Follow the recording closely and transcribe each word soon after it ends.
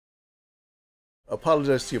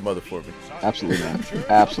apologize to your mother for me. Absolutely not.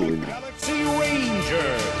 Absolutely not. Galaxy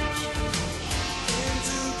Rangers.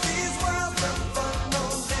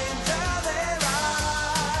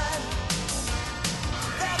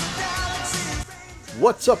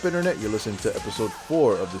 What's up, Internet? You're listening to episode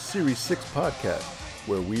 4 of the Series 6 podcast,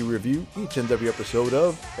 where we review each and every episode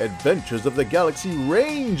of Adventures of the Galaxy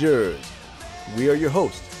Rangers. We are your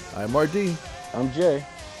hosts. I'm RD. I'm Jay.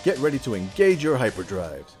 Get ready to engage your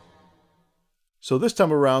hyperdrives. So this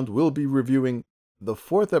time around, we'll be reviewing the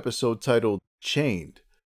 4th episode titled Chained.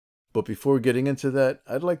 But before getting into that,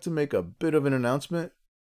 I'd like to make a bit of an announcement.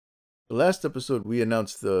 The last episode, we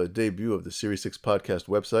announced the debut of the Series 6 podcast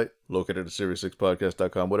website, located at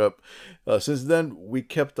series6podcast.com. What up? Since then, we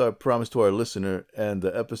kept our promise to our listener, and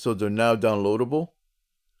the episodes are now downloadable.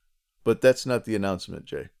 But that's not the announcement,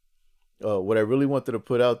 Jay. What I really wanted to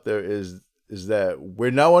put out there is that we're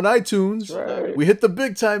now on iTunes. Right. We hit the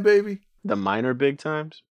big time, baby. The minor big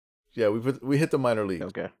times? Yeah, we hit the minor league.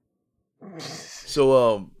 Okay.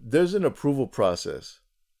 So there's an approval process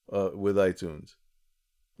with iTunes.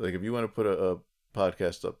 Like if you want to put a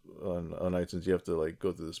podcast up on iTunes, you have to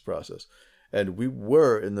go through this process. And we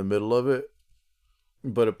were in the middle of it,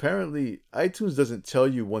 but apparently iTunes doesn't tell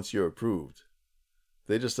you once you're approved.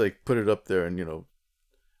 They just put it up there and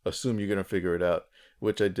assume you're gonna figure it out,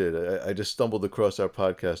 which I did. I just stumbled across our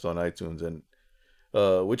podcast on iTunes, and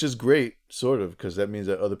which is great, sort of, because that means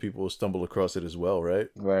that other people will stumble across it as well, right?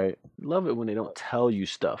 Right. Love it when they don't tell you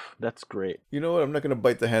stuff. That's great. You know what? I'm not gonna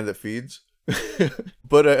bite the hand that feeds.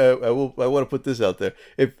 But I want to put this out there.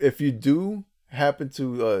 If you do happen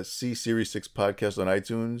to see Series 6 podcast on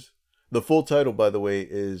iTunes, the full title, by the way,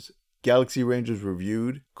 is Galaxy Rangers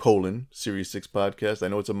Reviewed, Series 6 podcast. I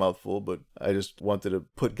know it's a mouthful, but I just wanted to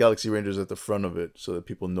put Galaxy Rangers at the front of it so that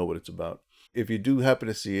people know what it's about. If you do happen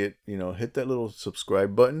to see it, hit that little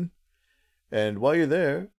subscribe button. And while you're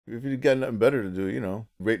there, if you've got nothing better to do,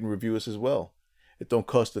 rate and review us as well. It don't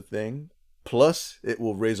cost a thing. Plus, it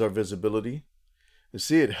will raise our visibility. You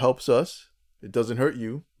see, it helps us. It doesn't hurt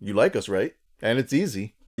you. You like us, right? And it's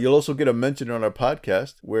easy. You'll also get a mention on our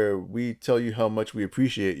podcast where we tell you how much we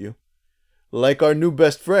appreciate you. Like our new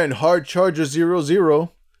best friend, Hard Charger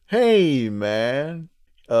 00. Hey, man.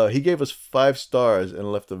 He gave us 5 stars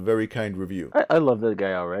and left a very kind review. I love that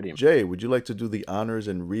guy already. Jay, would you like to do the honors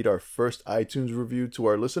and read our first iTunes review to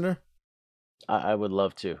our listener? I would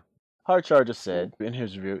love to. Hard Charger said in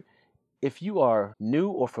his review, if you are new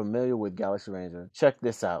or familiar with Galaxy Ranger, check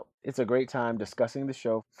this out. It's a great time discussing the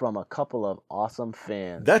show from a couple of awesome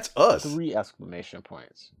fans. That's us. 3 exclamation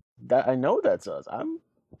points. That I know that's us. I'm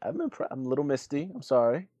impressed. I'm a little misty. I'm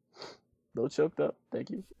sorry. A little choked up.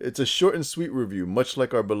 Thank you. It's a short and sweet review, much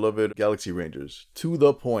like our beloved Galaxy Rangers. To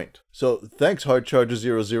the point. So thanks, Hard Charger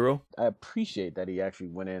 00. I appreciate that he actually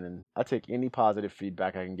went in, and I take any positive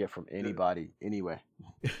feedback I can get from anybody anyway.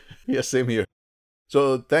 Yeah, same here.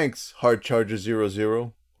 So thanks, Hard Charger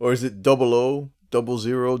 00. Or is it 00,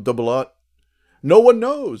 00, 00? No one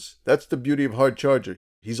knows. That's the beauty of Hard Charger.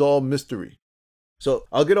 He's all mystery. So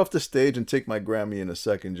I'll get off the stage and take my Grammy in a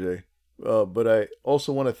second, Jay. But I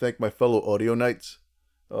also want to thank my fellow Audio Knights,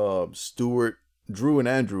 Stuart, Drew, and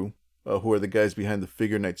Andrew, who are the guys behind the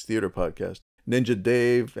Figure Knights Theater podcast. Ninja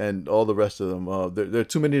Dave and all the rest of them. There are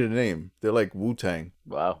too many to name. They're like Wu-Tang.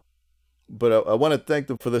 Wow. But I want to thank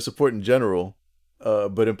them for their support in general.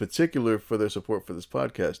 But in particular for their support for this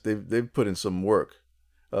podcast. They've put in some work.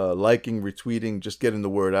 Liking, retweeting, just getting the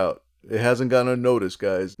word out. It hasn't gone unnoticed,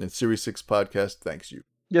 guys. And Series 6 podcast thanks you.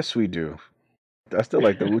 Yes, we do. I still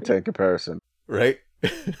like the Wu-Tang comparison. Right?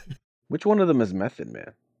 Which one of them is Method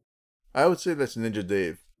Man? I would say that's Ninja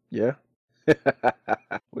Dave. Yeah.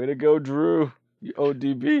 Way to go, Drew. You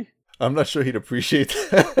ODB. I'm not sure he'd appreciate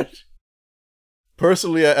that.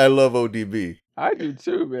 Personally, I love ODB. I do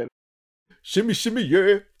too, man. Shimmy, shimmy,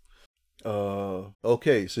 yeah.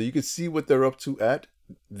 Okay, so you can see what they're up to at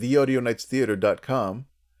theaudionightstheater.com.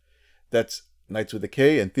 That's Knights with a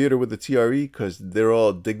K and theater with a TRE because they're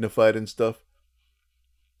all dignified and stuff.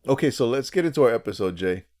 Okay, so let's get into our episode,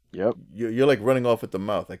 Jay. Yep. You're like running off at the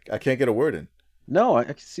mouth. I can't get a word in. No, I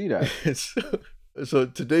can see that. So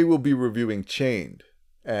today we'll be reviewing Chained.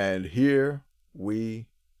 And here we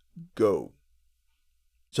go.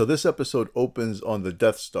 So this episode opens on the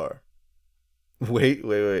Death Star. Wait.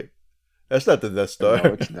 That's not the Death Star.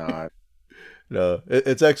 No, it's not. No,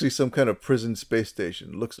 it's actually some kind of prison space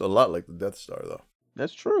station. Looks a lot like the Death Star, though.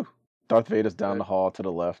 That's true. Darth Vader's down the hall to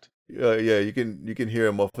the left. Yeah, you can hear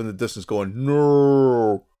him off in the distance going,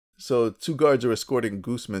 no. So 2 guards are escorting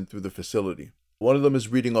Gooseman through the facility. One of them is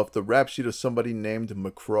reading off the rap sheet of somebody named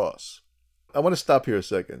Macross. I want to stop here a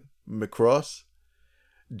second. Macross?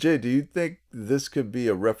 Jay, do you think this could be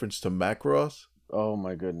a reference to Macross? Oh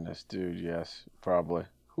my goodness, dude. Yes, probably.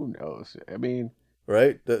 Who knows? I mean,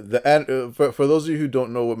 Right? For those of you who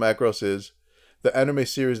don't know what Macross is, the anime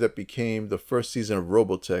series that became the first season of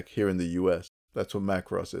Robotech here in the U.S. That's what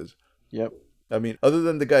Macross is. yep, I mean, other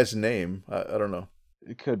than the guy's name, I don't know.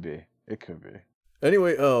 it could be. It could be.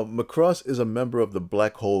 Anyway, Macross is a member of the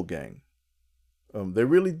Black Hole Gang. They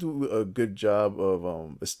really do a good job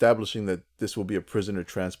of establishing that this will be a prisoner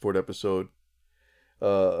transport episode.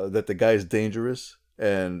 That the guy is dangerous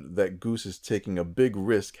and that Goose is taking a big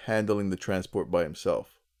risk handling the transport by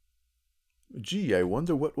himself. Gee, I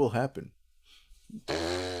wonder what will happen.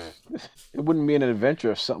 It wouldn't be an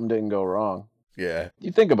adventure if something didn't go wrong. Yeah.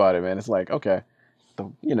 You think about it, man. It's like, okay,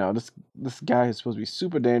 this guy is supposed to be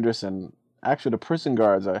super dangerous, and actually the prison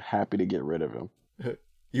guards are happy to get rid of him.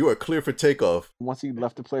 You are clear for takeoff. Once he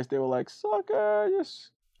left the place, they were like, suckers.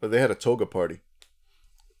 But they had a toga party.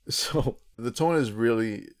 So the tone is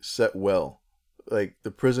really set well. Like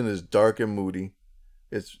the prison is dark and moody.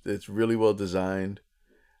 It's really well designed.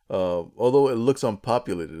 Although it looks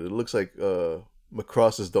unpopulated, it looks like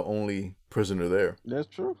Macross is the only prisoner there. That's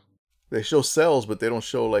true. They show cells, but they don't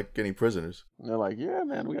show like any prisoners. And they're like, yeah,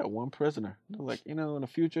 man, we got one prisoner. They're like, in the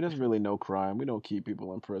future, there's really no crime. We don't keep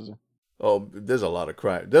people in prison. Oh, there's a lot of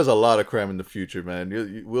crime. There's a lot of crime in the future,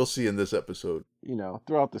 man. We'll see in this episode.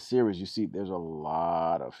 Throughout the series, you see there's a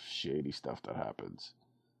lot of shady stuff that happens.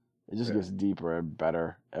 It just gets deeper and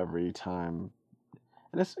better every time.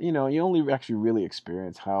 And it's, you only actually really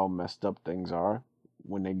experience how messed up things are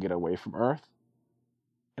when they get away from Earth.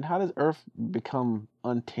 And how does Earth become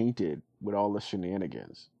untainted with all the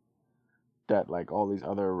shenanigans that like all these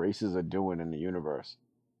other races are doing in the universe?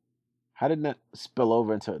 How did that spill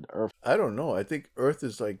over into Earth? I don't know. I think Earth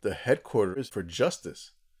is like the headquarters for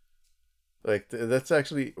justice. Like that's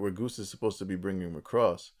actually where Goose is supposed to be bringing him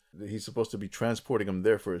across. He's supposed to be transporting him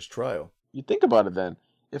there for his trial. You think about it then.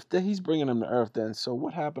 If he's bringing them to Earth, then so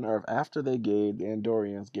what happened to Earth after the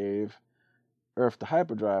Andorians gave Earth the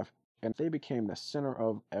hyperdrive, and they became the center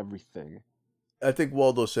of everything? I think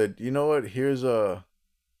Waldo said, "You know what? Here's our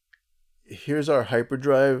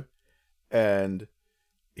hyperdrive, and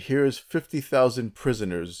here's 50,000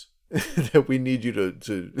 prisoners that we need you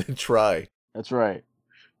to try." That's right.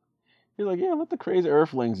 He's like, yeah, let the crazy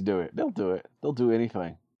Earthlings do it. They'll do it. They'll do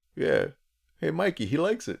anything. Yeah. Hey, Mikey, he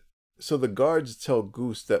likes it. So the guards tell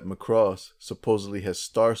Goose that Macross supposedly has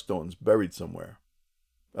starstones buried somewhere.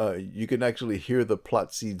 You can actually hear the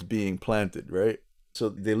plot seeds being planted, right? So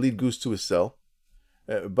they lead Goose to his cell.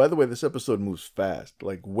 By the way, this episode moves fast,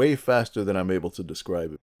 like way faster than I'm able to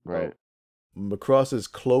describe it. Right. Macross is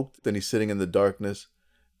cloaked and he's sitting in the darkness.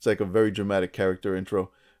 It's like a very dramatic character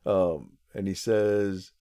intro. And he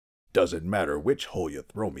says, "Doesn't matter which hole you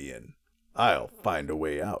throw me in, I'll find a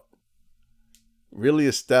way out." Really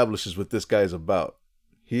establishes what this guy's about.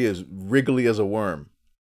 He is wriggly as a worm.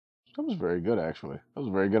 That was very good, actually. That was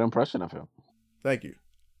a very good impression of him. Thank you.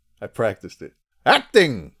 I practiced it.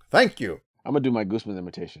 Acting! Thank you. I'm going to do my Gooseman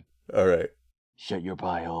imitation. All right. Shut your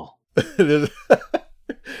bile.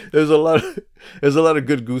 there's a lot of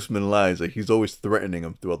good Gooseman lines. Like he's always threatening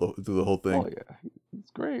him through the whole thing. Oh yeah,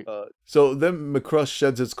 it's great. So then Macross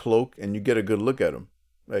sheds his cloak and you get a good look at him.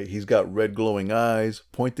 Right? He's got red glowing eyes,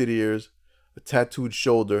 pointed ears, a tattooed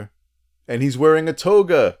shoulder, and he's wearing a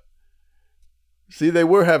toga. See, they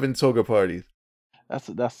were having toga parties.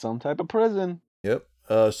 That's some type of prison. Yep.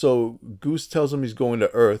 So Goose tells him he's going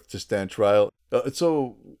to Earth to stand trial.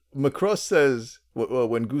 So Macross says,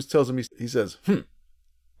 when Goose tells him, he says,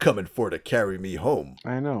 "Coming for to carry me home."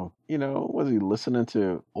 I know. Was he listening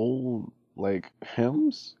to old like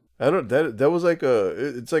hymns? I don't. That was like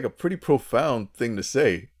it's like a pretty profound thing to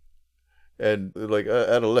say, and like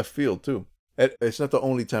out of left field too. And it's not the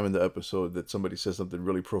only time in the episode that somebody says something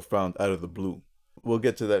really profound out of the blue. We'll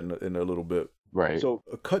get to that in a little bit. Right. So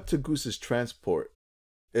a cut to Goose's transport.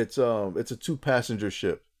 It's a 2-passenger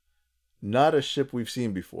ship, not a ship we've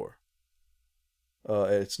seen before.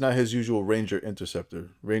 It's not his usual Ranger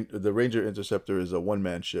Interceptor. The Ranger Interceptor is a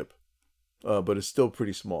 1-man ship, but it's still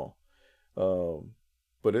pretty small.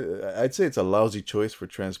 But I'd say it's a lousy choice for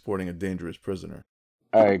transporting a dangerous prisoner.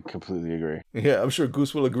 I completely agree. Yeah, I'm sure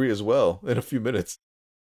Goose will agree as well in a few minutes.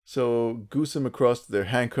 So Goose and Macross, they're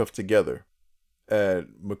handcuffed together.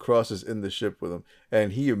 And Macross is in the ship with him.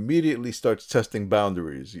 And he immediately starts testing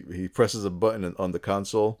boundaries. He presses a button on the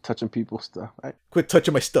console. Touching people's stuff. Quit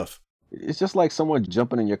touching my stuff. It's just like someone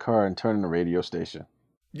jumping in your car and turning the radio station.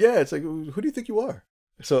 Yeah, it's like, who do you think you are?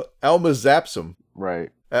 So Alma zaps him. Right.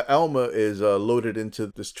 Alma is loaded into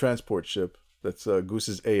this transport ship. That's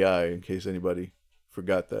Goose's AI, in case anybody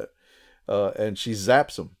forgot that. and she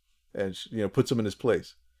zaps him, and puts him in his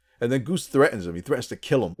place. And then Goose threatens him. He threatens to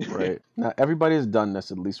kill him. Right. Now, everybody has done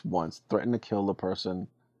this at least once. Threaten to kill the person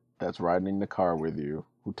that's riding in the car with you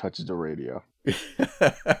who touches the radio.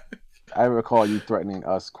 I recall you threatening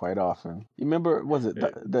us quite often. You remember, was it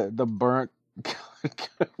the burnt?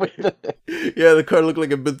 Yeah, the car looked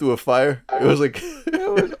like it'd been through a fire. It was like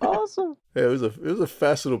it was awesome. Yeah, it was a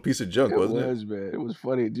fast little piece of junk, wasn't it? It was, man. It was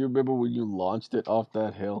funny. Do you remember when you launched it off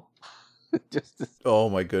that hill? Oh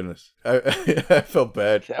my goodness, I felt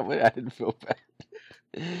bad. I didn't feel bad.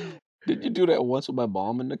 Did you do that once with my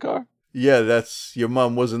mom in the car? Yeah, your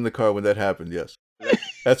mom was in the car when that happened. Yes,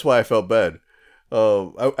 that's why I felt bad.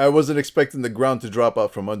 I wasn't expecting the ground to drop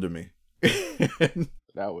out from under me.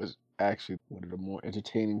 That was actually one of the more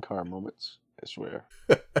entertaining car moments. I swear,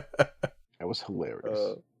 that was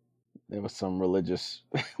hilarious. There was some religious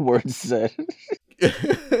words said.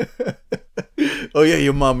 Oh yeah,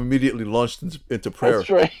 your mom immediately launched into prayer. That's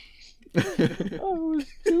right. Oh, it was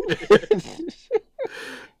stupid.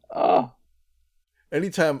 Oh.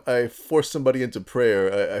 Anytime I force somebody into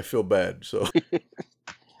prayer, I feel bad. So it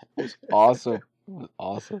was awesome. It was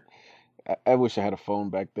awesome. I wish I had a phone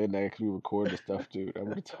back then that I could record the stuff, dude. I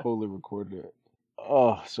would have totally recorded it.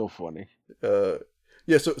 Oh, so funny.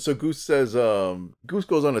 Yeah, so Goose says, Goose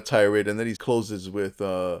goes on a tirade, and then he closes with,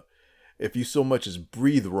 if you so much as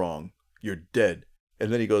breathe wrong, you're dead.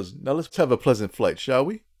 And then he goes, now let's have a pleasant flight, shall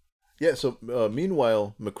we? Yeah, so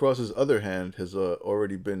meanwhile, Macross's other hand has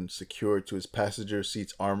already been secured to his passenger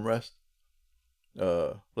seat's armrest.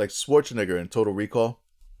 Like Schwarzenegger in Total Recall.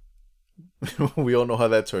 We all know how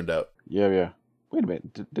that turned out. Yeah. Wait a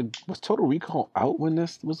minute. Was Total Recall out when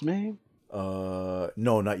this was made? No,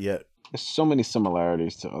 not yet. There's so many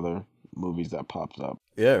similarities to other movies that pops up.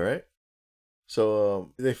 Yeah, right?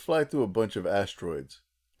 So they fly through a bunch of asteroids.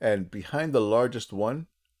 And behind the largest one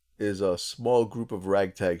is a small group of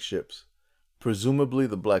ragtag ships. Presumably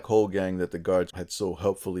the Black Hole Gang that the guards had so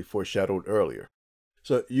helpfully foreshadowed earlier.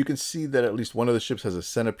 So you can see that at least one of the ships has a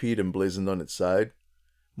centipede emblazoned on its side,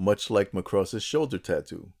 much like Macross's shoulder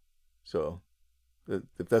tattoo. So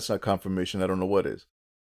if that's not confirmation, I don't know what is.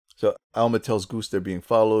 So Alma tells Goose they're being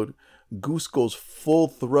followed. Goose goes full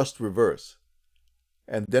thrust reverse.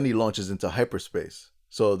 And then he launches into hyperspace.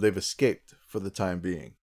 So they've escaped for the time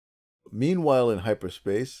being. Meanwhile in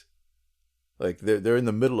hyperspace, like they're in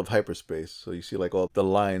the middle of hyperspace. So you see like all the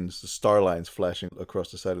lines, the star lines flashing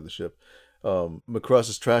across the side of the ship. Macross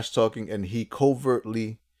is trash talking, and he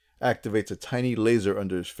covertly activates a tiny laser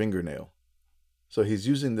under his fingernail. So he's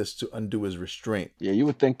using this to undo his restraint. Yeah, you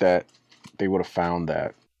would think that they would have found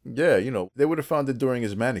that. Yeah, they would have found it during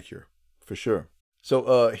his manicure, for sure.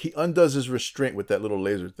 So he undoes his restraint with that little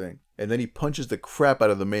laser thing, and then he punches the crap out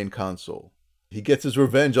of the main console. He gets his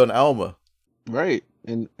revenge on Alma. Right,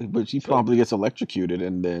 but she probably gets electrocuted,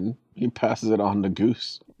 and then he passes it on to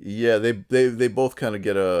Goose. Yeah, they both kind of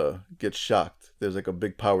get shocked. There's like a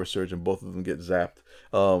big power surge, and both of them get zapped.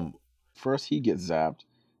 First, he gets zapped,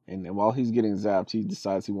 and while he's getting zapped, he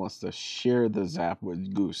decides he wants to share the zap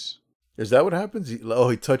with Goose. Is that what happens? He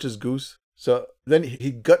touches Goose? So then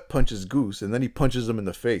he gut punches Goose, and then he punches him in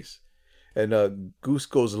the face. And Goose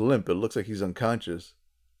goes limp. It looks like he's unconscious.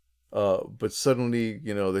 But suddenly,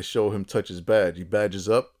 they show him touch his badge. He badges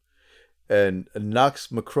up and knocks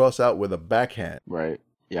Macross out with a backhand. Right.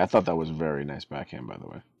 Yeah, I thought that was a very nice backhand, by the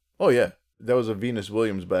way. Oh, yeah. That was a Venus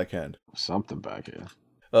Williams backhand. Something backhand.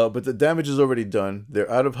 But the damage is already done.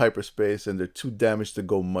 They're out of hyperspace, and they're too damaged to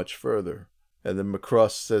go much further. And then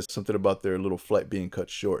Macross says something about their little flight being cut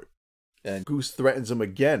short. And Goose threatens him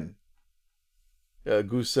again.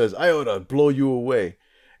 Goose says, I ought to blow you away.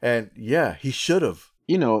 And yeah, he should have.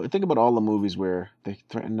 Think about all the movies where they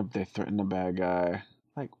threaten the bad guy.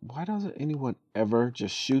 Like, why doesn't anyone ever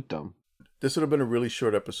just shoot them? This would have been a really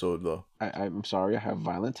short episode, though. I'm sorry, I have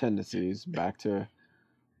violent tendencies. Back to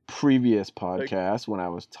previous podcasts when I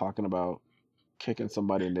was talking about kicking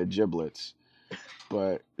somebody in their giblets.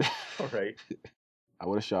 But all right, I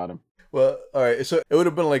would have shot him. Well, all right. So it would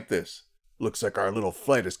have been like this. Looks like our little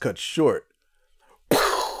flight is cut short.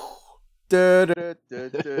 A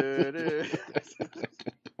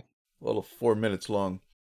little 4 minutes long.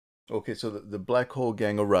 Okay, so the Black Hole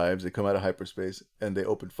Gang arrives. They come out of hyperspace and they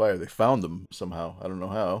open fire. They found them somehow. I don't know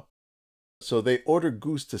how. So they order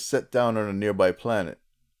Goose to set down on a nearby planet.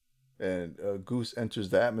 And Goose enters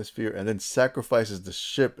the atmosphere and then sacrifices the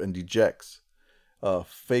ship and ejects.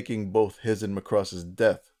 Faking both his and Macross's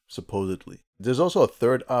death, supposedly. There's also a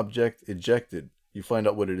third object ejected. You find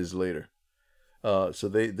out what it is later. So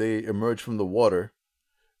they emerge from the water,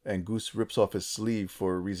 and Goose rips off his sleeve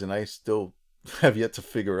for a reason I still have yet to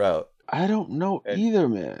figure out. I don't know And- either,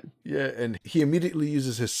 man. Yeah, and he immediately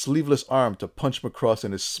uses his sleeveless arm to punch Macross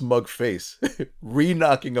in his smug face,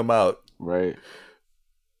 re-knocking him out. Right.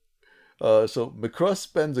 So Macross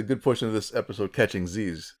spends a good portion of this episode catching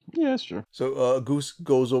Z's. Yeah, sure. So Goose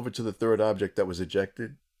goes over to the third object that was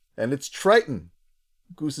ejected, and it's Triton,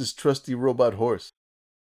 Goose's trusty robot horse.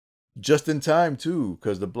 Just in time, too,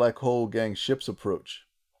 because the Black Hole Gang ships approach.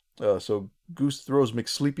 So Goose throws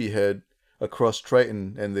McSleepyhead across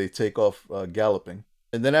Triton, and they take off galloping.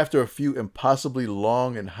 And then after a few impossibly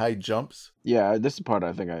long and high jumps, Yeah, this is the part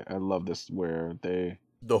I think I love this, where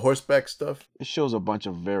the horseback stuff, it shows a bunch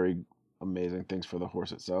of very amazing things for the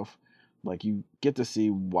horse itself. Like, you get to see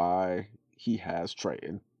why he has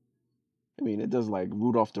Triton. I mean, it does like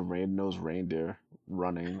Rudolph the Red-Nosed Reindeer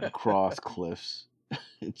running across cliffs.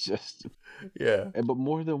 It's just, yeah. but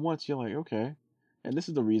more than once, you're like, okay. And this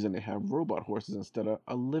is the reason they have robot horses instead of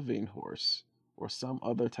a living horse or some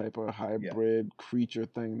other type of hybrid creature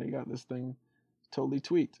thing. They got this thing totally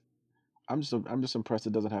tweaked. I'm just impressed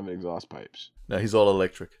it doesn't have exhaust pipes. Now he's all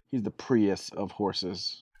electric. He's the Prius of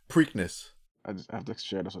horses. Preakness. I just have to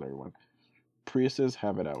share this with everyone. Priuses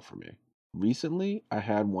have it out for me. Recently, I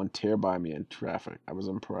had one tear by me in traffic. I was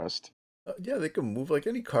impressed. Yeah, they can move like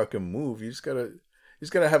any car can move. You just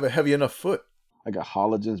gotta have a heavy enough foot. I got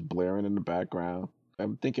halogens blaring in the background.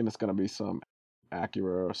 I'm thinking it's gonna be some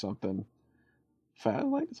Acura or something.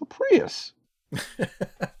 Like, it's a Prius.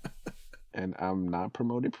 And I'm not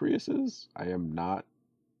promoting Priuses. I am not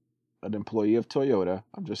an employee of Toyota.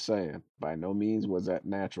 I'm just saying, by no means was that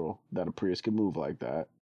natural that a Prius could move like that.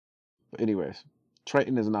 But anyways,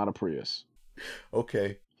 Triton is not a Prius.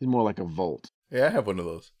 Okay. He's more like a Volt. Yeah, I have one of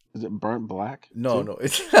those. Is it burnt black? No, too? no,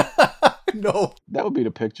 it's no. That would be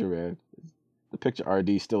the picture, man. The picture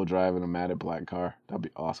RD still driving a matted black car. That'd be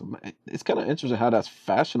awesome. It's kind of interesting how that's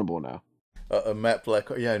fashionable now. A matte black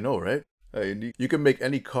car. Yeah, I know, right? You can make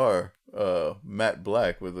any car matte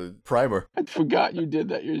black with a primer. I forgot you did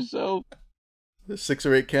that yourself. 6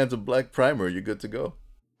 or 8 cans of black primer, you're good to go.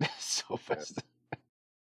 So fast.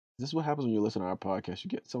 This is what happens when you listen to our podcast. You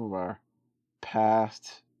get some of our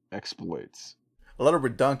past exploits. A lot of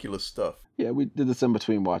redonkulous stuff. Yeah, we did this in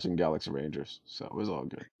between watching Galaxy Rangers, so it was all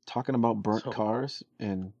good. Talking about burnt So- cars,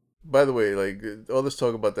 and By the way, like all this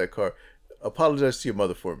talk about that car, apologize to your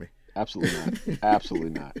mother for me. absolutely not. Absolutely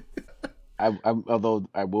not. Although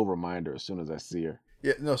I will remind her as soon as I see her.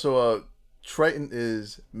 Yeah, no, so Triton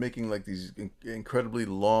is making like these incredibly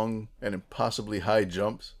long and impossibly high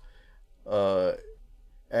jumps.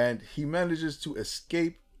 And he manages to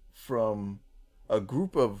escape from a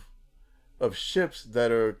group of ships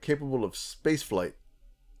that are capable of space flight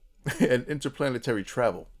and interplanetary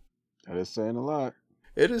travel. That is saying a lot.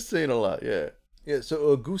 It is saying a lot, yeah. Yeah,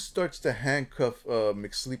 so Goose starts to handcuff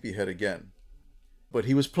McSleepyhead again. But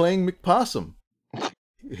he was playing McPossum.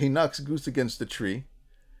 He knocks Goose against the tree,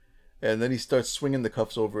 and then he starts swinging the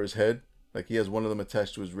cuffs over his head. Like he has one of them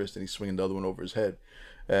attached to his wrist, and he's swinging the other one over his head.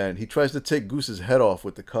 And he tries to take Goose's head off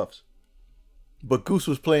with the cuffs. But Goose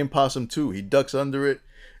was playing possum too. He ducks under it,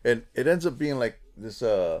 and it ends up being like this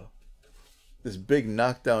big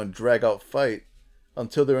knockdown, drag-out fight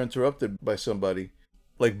until they're interrupted by somebody.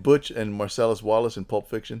 Like Butch and Marcellus Wallace in Pulp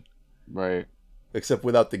Fiction. Right. Except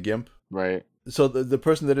without the gimp. Right. So the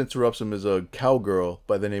person that interrupts him is a cowgirl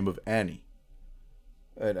by the name of Annie.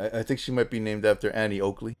 And I think she might be named after Annie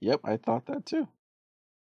Oakley. Yep, I thought that too.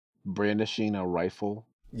 Brandishing a rifle,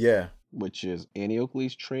 Yeah. which is Annie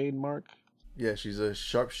Oakley's trademark. Yeah, she's a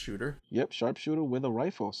sharpshooter. Yep, sharpshooter with a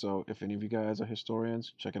rifle. So if any of you guys are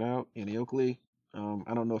historians, check it out. Annie Oakley. I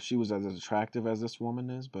don't know if she was as attractive as this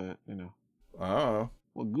woman is, but I don't know.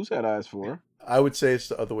 well, Goose had eyes for her. I would say it's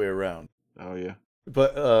the other way around. Oh yeah.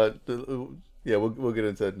 But yeah, we'll get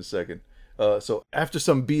into that in a second. So after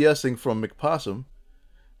some BSing from McPossum,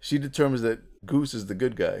 she determines that Goose is the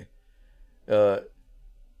good guy.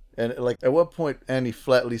 And like at what point Annie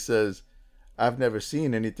flatly says, "I've never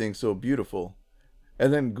seen anything so beautiful,"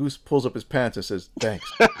 and then Goose pulls up his pants and says,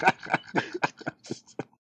 "Thanks."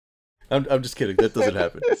 I'm just kidding. That doesn't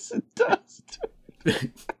happen. Yes, it does.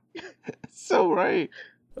 It's so right.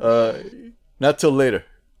 Not till later,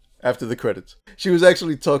 after the credits. She was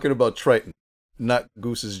actually talking about Triton, not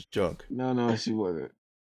Goose's junk. No, she wasn't.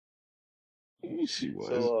 She was.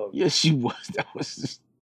 So, yes, she was. That was just...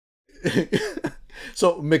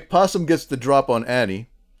 So McPossum gets the drop on Annie,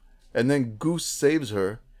 and then Goose saves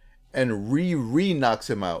her and knocks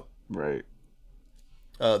him out. right.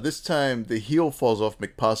 This time, the heel falls off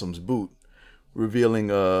McPossum's boot,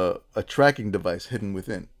 revealing a tracking device hidden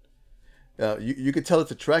within. You could tell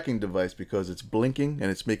it's a tracking device because it's blinking and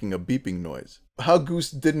it's making a beeping noise. How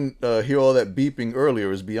Goose didn't hear all that beeping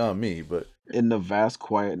earlier is beyond me, but... In the vast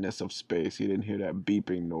quietness of space, he didn't hear that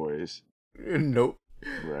beeping noise. Nope.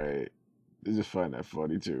 Right. I just find that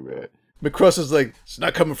funny too, man. McCross is like, it's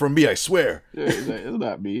not coming from me, I swear. Yeah, it's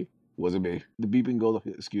not me. Wasn't me. The beeping goes,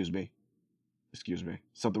 excuse me. Excuse me.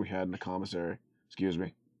 Something we had in the commissary. Excuse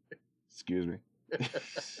me. Excuse me.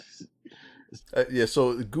 Yeah,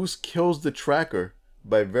 so Goose kills the tracker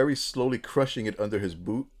by very slowly crushing it under his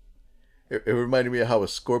boot. It reminded me of how a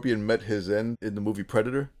scorpion met his end in the movie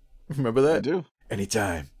Predator. Remember that? I do.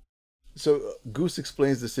 Anytime. So Goose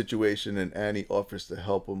explains the situation and Annie offers to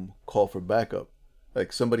help him call for backup.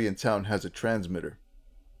 Like somebody in town has a transmitter.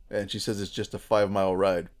 And she says it's just a 5-mile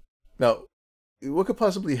ride. Now, what could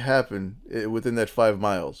possibly happen within that 5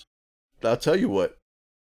 miles? I'll tell you what.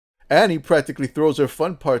 Annie practically throws her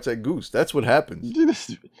fun parts at Goose. That's what happens.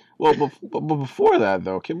 Well, but before that,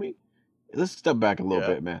 though, let's step back a little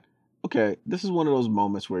bit, man. Okay, this is one of those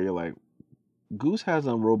moments where you're like, Goose has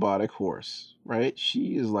a robotic horse, right?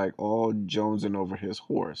 She is like all jonesing over his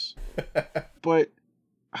horse. But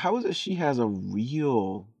how is it she has a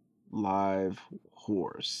real live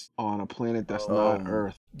horse on a planet that's not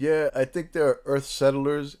Earth? Yeah, I think there are Earth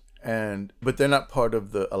settlers, but they're not part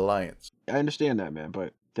of the Alliance. I understand that, man,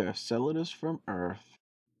 but they're settlers from Earth,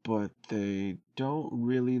 but they don't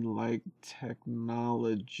really like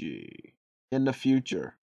technology. In the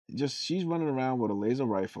future, she's running around with a laser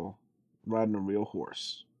rifle, riding a real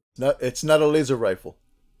horse. It's not a laser rifle.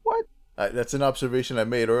 What? That's an observation I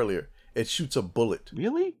made earlier. It shoots a bullet.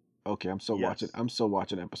 Really? Okay, I'm still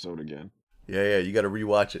watching episode again. Yeah, you got to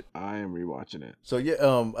rewatch it. I am rewatching it. So yeah,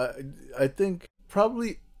 I think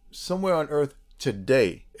probably somewhere on Earth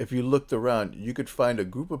today, if you looked around, you could find a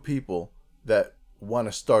group of people that want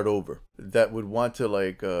to start over, that would want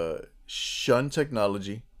to shun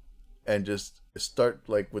technology and just start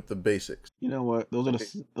with the basics. You know what? Those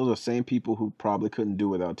are the same people who probably couldn't do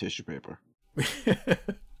without tissue paper.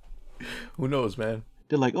 Who knows, man?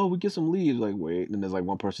 They're like, oh, we get some leaves. Like, wait. And then there's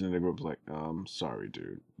one person in the group like, sorry,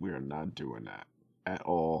 dude. We are not doing that at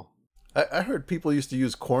all. I heard people used to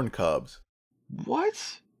use corn cobs.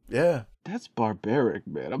 What? Yeah. That's barbaric,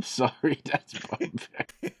 man. I'm sorry. That's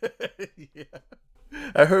barbaric. Yeah.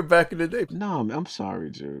 I heard back in the day. No, man, I'm sorry,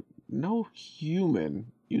 dude. No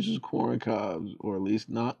human uses corn cobs, or at least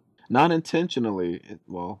not intentionally.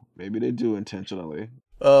 Well, maybe they do intentionally.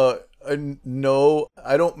 No,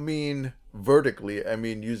 I don't mean vertically. I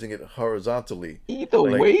mean using it horizontally. Either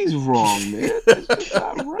way's wrong, man. That's just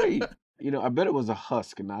not right. I bet it was a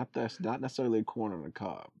husk, not necessarily a corn on a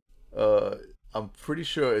cob. I'm pretty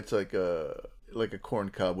sure it's like a corn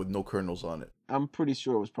cob with no kernels on it. I'm pretty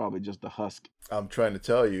sure it was probably just the husk. I'm trying to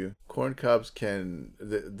tell you, corn cobs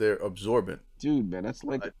they're absorbent. Dude, man, that's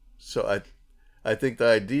like... So I think the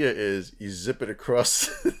idea is you zip it across.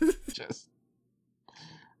 Just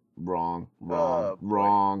wrong.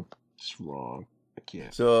 Just wrong. I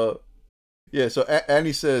can't. So, yeah, so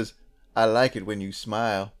Annie says, I like it when you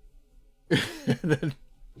smile. And then,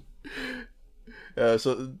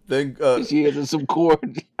 so then... she has some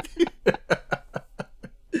corn.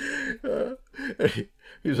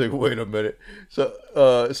 He's like, wait a minute.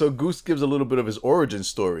 So Goose gives a little bit of his origin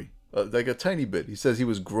story, like a tiny bit. He says he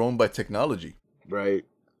was grown by technology. Right.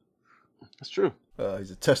 That's true.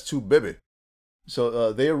 He's a test tube baby.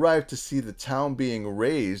 So they arrive to see the town being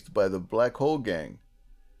razed by the Black Hole Gang.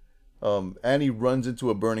 Annie runs into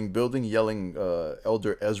a burning building yelling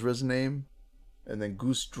Elder Ezra's name. And then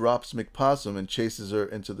Goose drops McPossum and chases her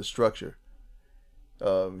into the structure.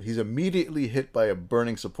 He's immediately hit by a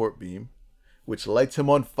burning support beam, which lights him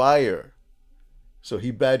on fire. So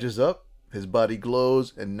he badges up, his body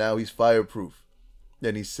glows, and now he's fireproof.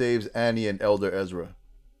 Then he saves Annie and Elder Ezra,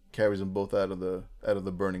 carries them both out of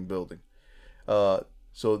the burning building.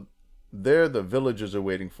 So there the villagers are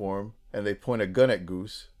waiting for him, and they point a gun at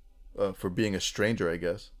Goose for being a stranger, I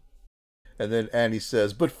guess. And then Annie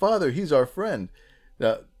says, "But father, he's our friend."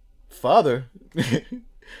 Now, father?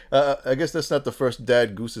 I guess that's not the first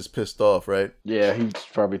dad Goose is pissed off, right? Yeah, he's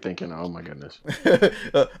probably thinking, oh my goodness.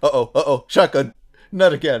 Uh-oh, shotgun.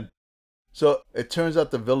 Not again. So it turns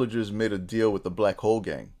out the villagers made a deal with the Black Hole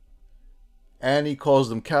Gang. Annie calls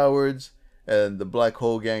them cowards, and the Black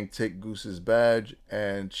Hole Gang take Goose's badge,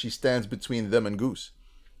 and she stands between them and Goose.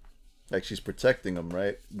 Like she's protecting him,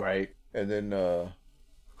 right? Right. And then,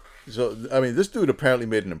 so, I mean, this dude apparently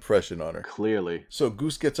made an impression on her. Clearly. So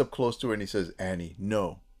Goose gets up close to her and he says, "Annie,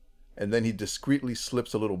 no." And then he discreetly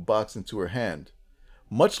slips a little box into her hand.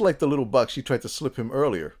 Much like the little box she tried to slip him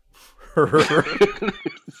earlier.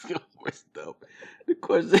 Force though. The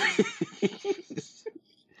question.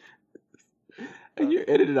 And you're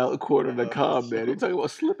editing out the corner of the cob, man. You're talking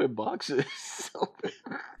about slipping boxes.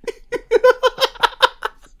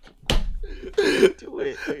 Do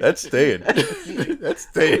it. That's staying. That's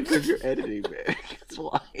staying. Because you're editing, man. That's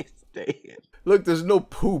why it's staying. Look, there's no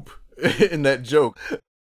poop in that joke.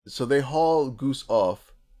 So they haul Goose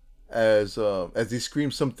off as he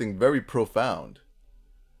screams something very profound.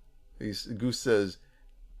 Goose says,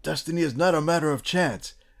 "Destiny is not a matter of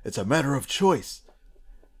chance. It's a matter of choice."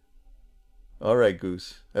 All right,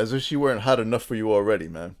 Goose. As if she weren't hot enough for you already,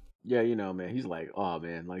 man. Yeah, you know, man. He's like, oh,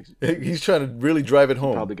 man. Like, He's trying to really drive it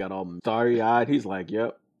home. probably got all starry-eyed. He's like,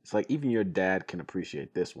 yep. It's like, even your dad can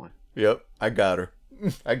appreciate this one. Yep, I got her.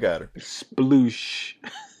 I got her. Sploosh.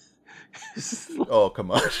 Oh,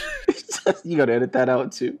 come on. You gotta edit that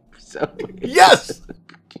out, too. So, Yes!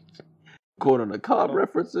 quote on the cob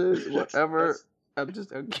references, whatever. I'll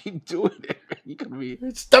keep doing it. You can be.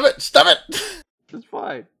 Stop it! Stop it! It's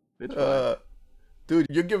fine. It's fine. Dude,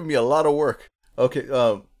 you're giving me a lot of work. Okay,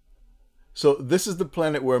 so this is the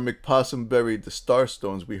planet where McPossum buried the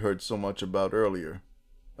Starstones we heard so much about earlier.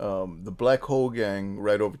 The Black Hole Gang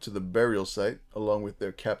ride over to the burial site along with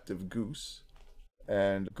their captive Goose.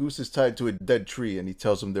 And Goose is tied to a dead tree and he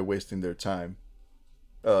tells them they're wasting their time.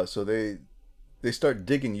 So they start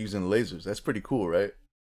digging using lasers. That's pretty cool, right?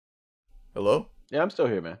 Hello? Yeah, I'm still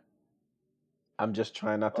here, man. I'm just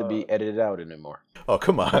trying not to be edited out anymore. Oh,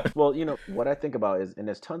 come on. Well, you know, what I think about is, and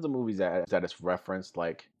there's tons of movies that it's referenced,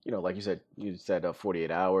 like, you know, like you said 48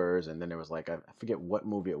 Hours, and then there was like, I forget what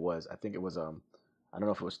movie it was. I think it was, I don't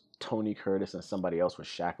know if it was Tony Curtis and somebody else was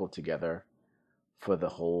shackled together for the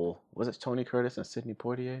whole, was it Tony Curtis and Sidney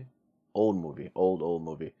Poitier? Old movie.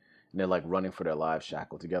 And they're like running for their lives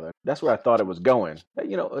shackled together. That's where I thought it was going.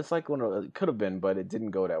 You know, it's like it could have been, but it didn't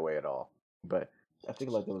go that way at all. But I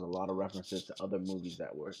think like there was a lot of references to other movies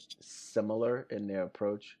that were similar in their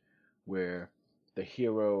approach, where the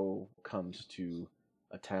hero comes to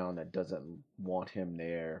a town that doesn't want him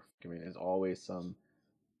there. I mean, there's always some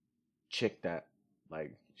chick that,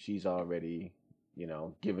 like, she's already, you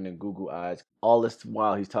know, giving him Google eyes. All this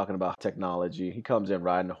while he's talking about technology. He comes in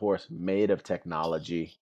riding a horse made of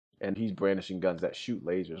technology, and he's brandishing guns that shoot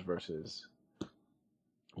lasers versus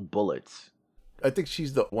bullets. I think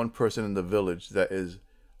she's the one person in the village that is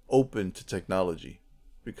open to technology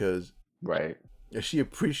because Right. she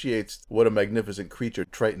appreciates what a magnificent creature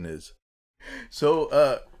Triton is.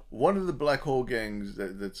 So one of the Black Hole gangs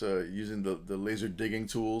that's using the laser digging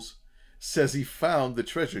tools says he found the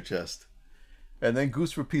treasure chest. And then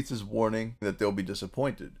Goose repeats his warning that they'll be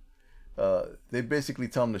disappointed. They basically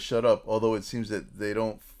tell him to shut up, although it seems that they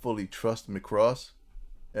don't fully trust Macross.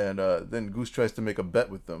 And then Goose tries to make a bet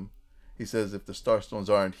with them. He says, if the Starstones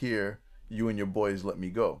aren't here, you and your boys let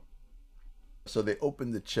me go. So they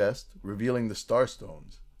open the chest, revealing the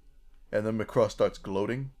Starstones. And then Macross starts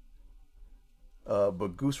gloating.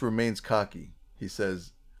 But Goose remains cocky. He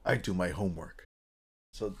says, I do my homework.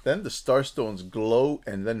 So then the Starstones glow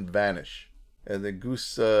and then vanish. And then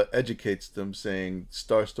Goose educates them, saying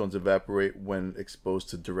Starstones evaporate when exposed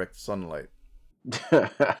to direct sunlight.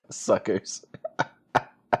 Suckers.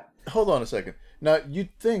 Hold on a second. Now,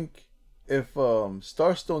 you'd think if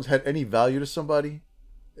Starstones had any value to somebody,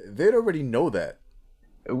 they'd already know that.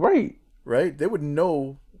 Right. Right? They would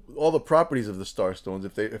know all the properties of the Starstones.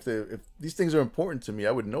 If these things are important to me,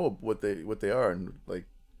 I would know what they are. And like,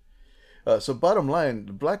 so bottom line,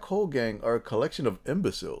 the Black Hole Gang are a collection of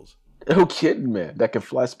imbeciles. No kidding, man. That can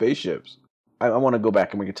fly spaceships. I want to go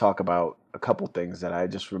back and we can talk about a couple things that I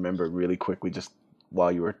just remembered really quickly just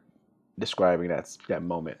while you were describing that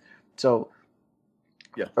moment. So,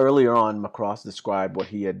 yeah, earlier on, Macross described what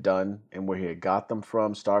he had done and where he had got them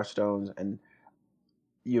from, Starstones, and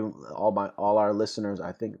all our listeners.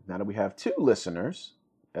 I think now that we have 2 listeners,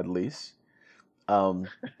 at least,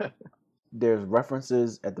 there's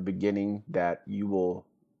references at the beginning that you will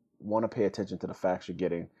want to pay attention to the facts you're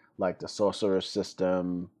getting, like the Sorcerer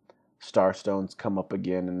System, Starstones come up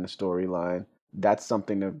again in the storyline. That's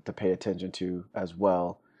something to pay attention to as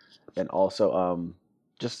well, and also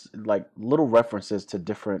just like little references to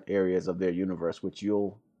different areas of their universe, which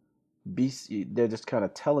they're just kind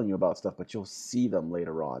of telling you about stuff, but you'll see them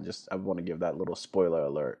later on. I want to give that little spoiler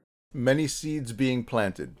alert. Many seeds being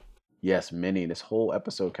planted. Yes, many. This whole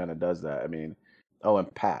episode kind of does that. I mean,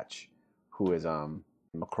 and Patch, who is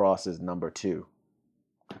Macross's number 2.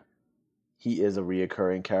 He is a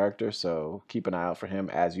reoccurring character, so keep an eye out for him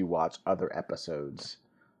as you watch other episodes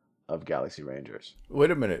of Galaxy Rangers. Wait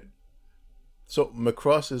a minute. So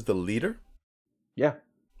Macross is the leader? Yeah.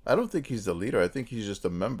 I don't think he's the leader. I think he's just a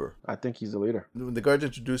member. I think he's the leader. When the guards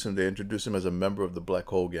introduce him, they introduce him as a member of the Black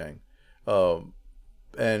Hole Gang, and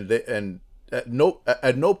at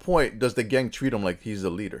no point does the gang treat him like he's the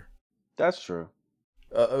leader. That's true.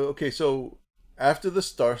 Okay, so after the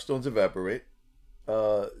Starstones evaporate,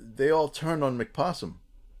 they all turn on McPossum,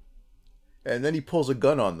 and then he pulls a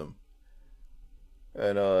gun on them,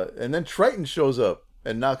 and then Triton shows up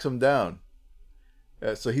and knocks him down.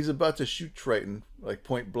 So he's about to shoot Triton like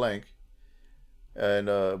point blank, and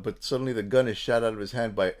but suddenly the gun is shot out of his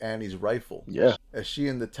hand by Annie's rifle. Yeah. As she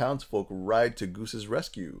and the townsfolk ride to Goose's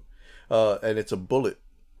rescue, and it's a bullet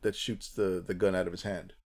that shoots the gun out of his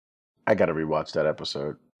hand. I gotta rewatch that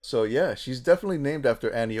episode. So yeah, she's definitely named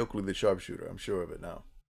after Annie Oakley, the sharpshooter. I'm sure of it now.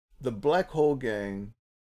 The Black Hole Gang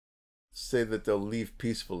say that they'll leave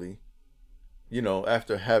peacefully,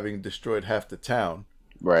 after having destroyed half the town.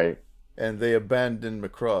 Right. And they abandon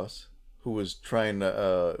Macross, who was trying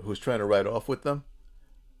to ride off with them.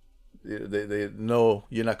 They no,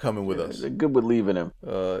 you're not coming with us. They're good with leaving him.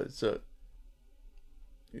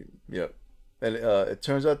 Yeah. And it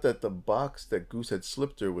turns out that the box that Goose had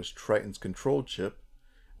slipped her was Triton's control chip,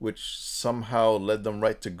 which somehow led them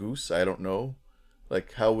right to Goose. I don't know.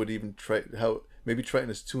 Like, how would even maybe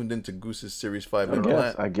Triton is tuned into Goose's Series 5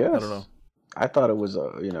 implant. I guess. I don't know. I thought it was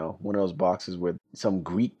one of those boxes with some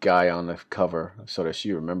Greek guy on the cover so that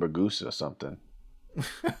she remembered Goose or something.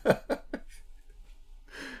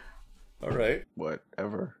 All right.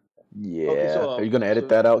 Whatever. Yeah. Okay, so, are you going to edit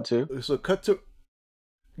that out too? So cut to...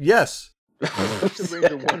 Yes. Cut to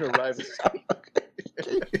Ranger 1 arriving.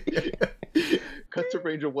 Cut to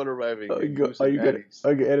Ranger 1 arriving. Are you going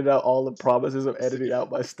to edit out all the promises of editing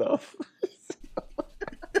out my stuff?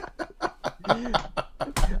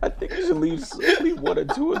 I think you should leave one or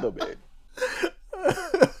two of them in.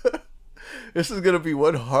 This is going to be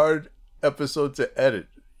one hard episode to edit.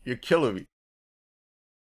 You're killing me.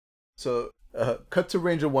 So, cut to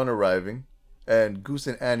Ranger 1 arriving, and Goose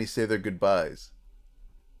and Annie say their goodbyes.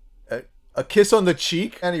 A kiss on the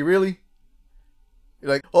cheek? Annie, really?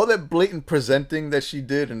 Like, all that blatant presenting that she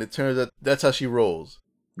did, and it turns out that's how she rolls.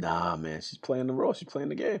 Nah, man, she's playing the role. She's playing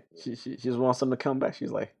the game. She just wants them to come back.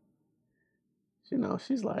 She's like,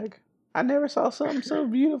 she's like, I never saw something so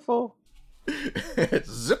beautiful.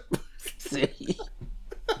 Zip. See?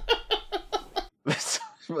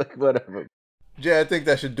 Like, whatever. Jay, I think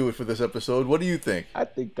that should do it for this episode. What do you think? I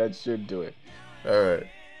think that should do it. All right.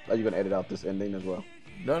 Are you going to edit out this ending as well?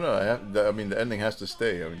 No, I mean, the ending has to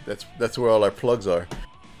stay. I mean, that's where all our plugs are.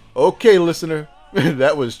 Okay, listener,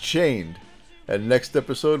 that was Chained. And next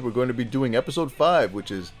episode, we're going to be doing episode 5,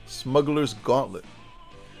 which is Smuggler's Gauntlet.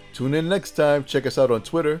 Tune in next time. Check us out on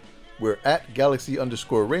Twitter. We're at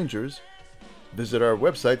Galaxy_Rangers. Visit our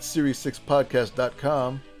website,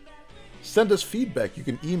 series6podcast.com. Send us feedback. You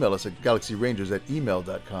can email us at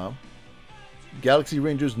galaxyrangers@email.com. Galaxy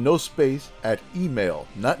Rangers, no space, at email,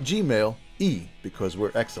 not Gmail, because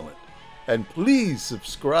we're excellent. And please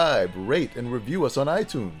subscribe, rate, and review us on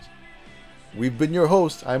iTunes. We've been your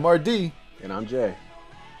hosts. I'm RD. And I'm Jay.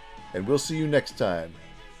 And we'll see you next time.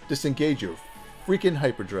 Disengage your freaking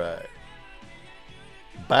hyperdrive.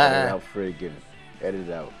 Bye. Edit it out, friggin'. Edit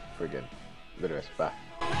it out, friggin'. Look at the rest. Bye.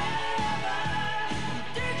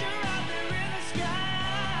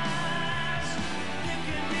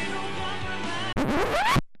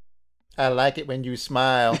 I like it when you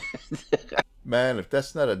smile. Man, if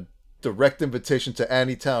that's not a direct invitation to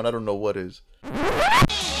Annie Town, I don't know what is.